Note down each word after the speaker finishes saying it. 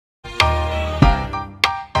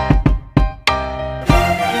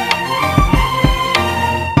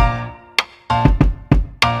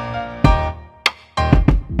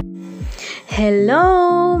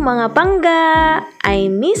Hello mga pangga!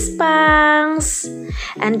 I'm Miss Pangs!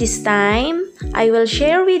 And this time, I will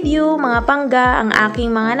share with you mga pangga ang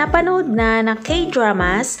aking mga napanood na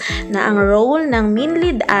K-dramas na ang role ng main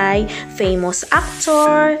lead ay famous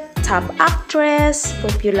actor, top actress,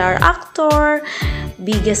 popular actor,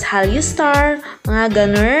 biggest Hallyu star, mga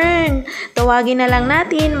ganun. Tawagin na lang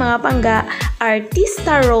natin mga pangga,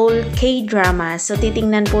 artista role K-drama. So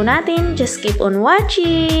titingnan po natin, just keep on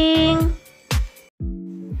watching!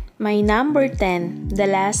 My number 10, The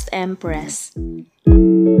Last Empress.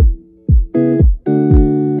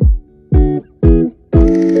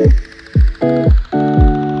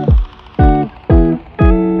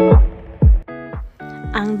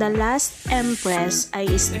 Ang The Last Empress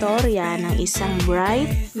ay istorya ng isang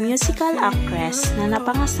bright musical actress na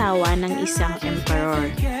napangasawa ng isang emperor.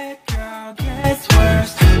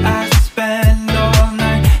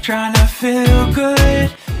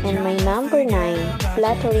 And my number 9,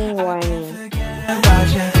 Flattering Warning.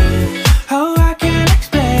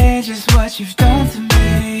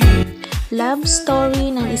 Love story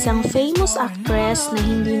ng isang famous actress na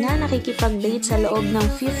hindi na nakikipag-date sa loob ng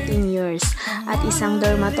 15 years at isang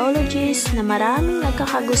dermatologist na maraming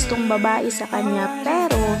nagkakagustong babae sa kanya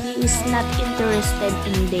pero he is not interested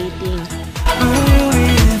in dating.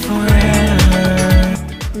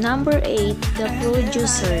 Number 8, The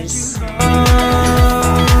Producers.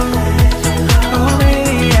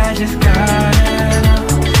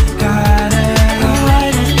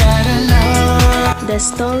 The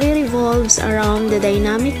story revolves around the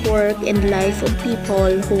dynamic work and life of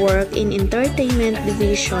people who work in entertainment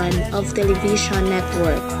division of television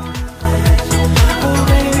network.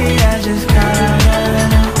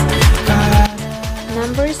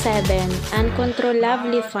 Number 7,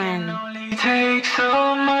 Uncontrollably Fun.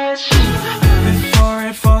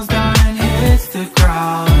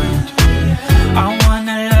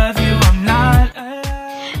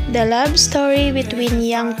 The love story between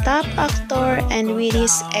young top actor and with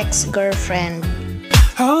his ex-girlfriend.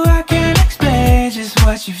 Oh, I can't explain just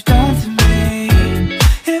what you've done to me.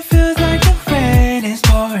 It feels like the rain is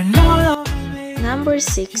pouring all over me. Number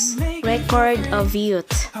 6, Record of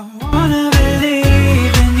Youth. I wanna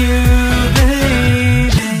believe in you,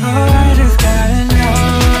 believe in you. Oh, I just gotta know.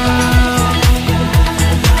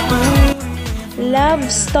 Love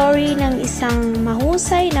story ng isang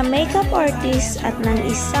mahusay na makeup artist at ng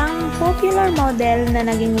isang popular model na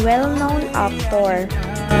naging well-known actor.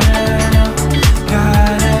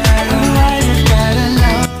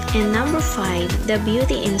 And number 5, The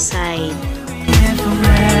Beauty Inside.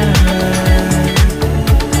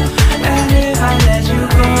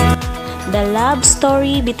 The love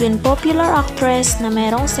story between popular actress na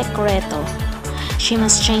merong sekreto. She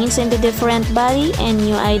must change into different body and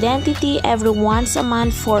new identity every once a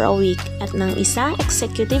month for a week at ng isang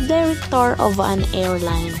executive director of an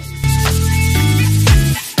airline.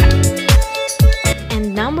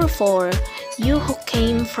 And number 4, You Who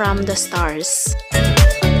Came From the Stars.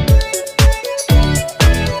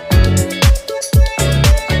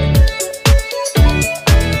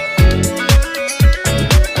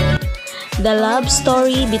 The love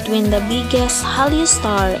story between the biggest Hallyu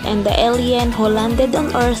star and the alien who landed on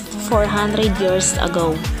Earth 400 years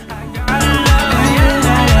ago.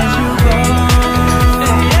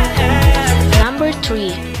 Number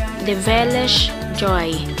 3, The Hellish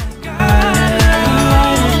Joy.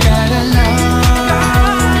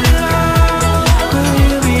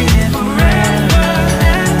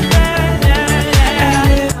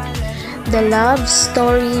 The love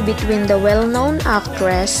story between the well-known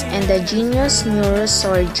actress and the genius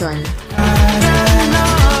neurosurgeon.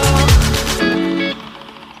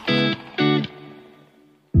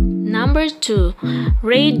 Number 2,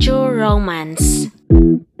 Radio Romance.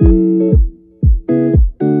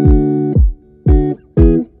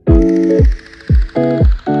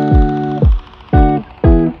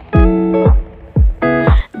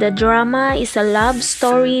 The drama is a love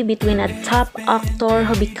story between a top actor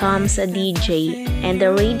who becomes a DJ and the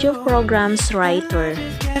radio program's writer.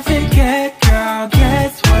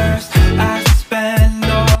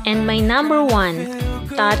 And my number 1,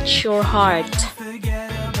 Touch Your Heart.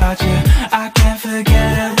 I can't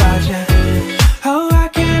forget about you. Oh, I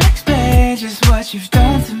can't explain just what you've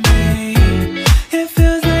done to me. It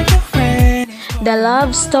feels like the rain. The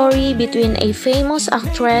love story between a famous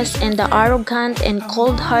actress and the arrogant and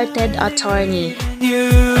cold-hearted attorney. You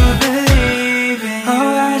believe in.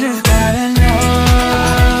 Oh, I just